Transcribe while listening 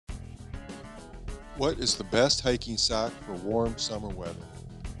What is the best hiking sock for warm summer weather?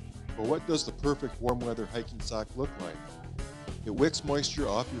 Well, what does the perfect warm weather hiking sock look like? It wicks moisture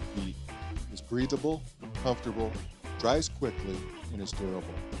off your feet, is breathable, comfortable, dries quickly, and is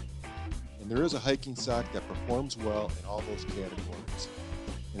durable. And there is a hiking sock that performs well in all those categories.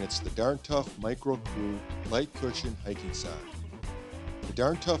 And it's the Darn Tough Micro Crew Light Cushion Hiking Sock. The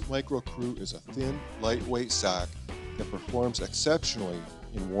Darn Tough Micro Crew is a thin, lightweight sock that performs exceptionally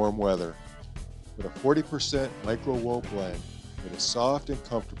in warm weather. With a 40% micro wool blend, it is soft and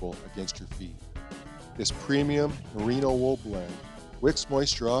comfortable against your feet. This premium merino wool blend wicks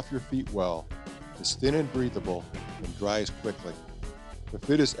moisture off your feet well, is thin and breathable, and dries quickly. The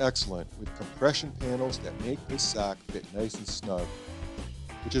fit is excellent with compression panels that make this sock fit nice and snug,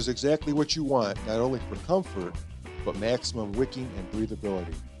 which is exactly what you want not only for comfort, but maximum wicking and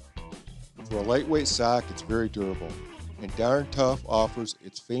breathability. For a lightweight sock, it's very durable, and Darn Tough offers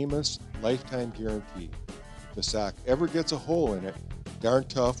its famous lifetime guarantee. If the sock ever gets a hole in it, Darn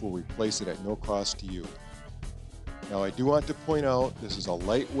Tough will replace it at no cost to you. Now I do want to point out this is a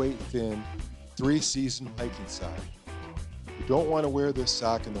lightweight, thin, 3-season hiking sock. You don't want to wear this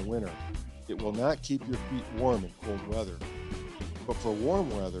sock in the winter. It will not keep your feet warm in cold weather. But for warm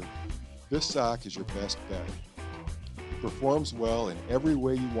weather, this sock is your best bet. It performs well in every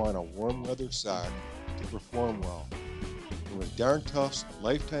way you want a warm weather sock to perform well. And with Darn Tough's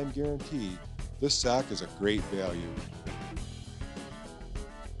lifetime guarantee, this sock is a great value.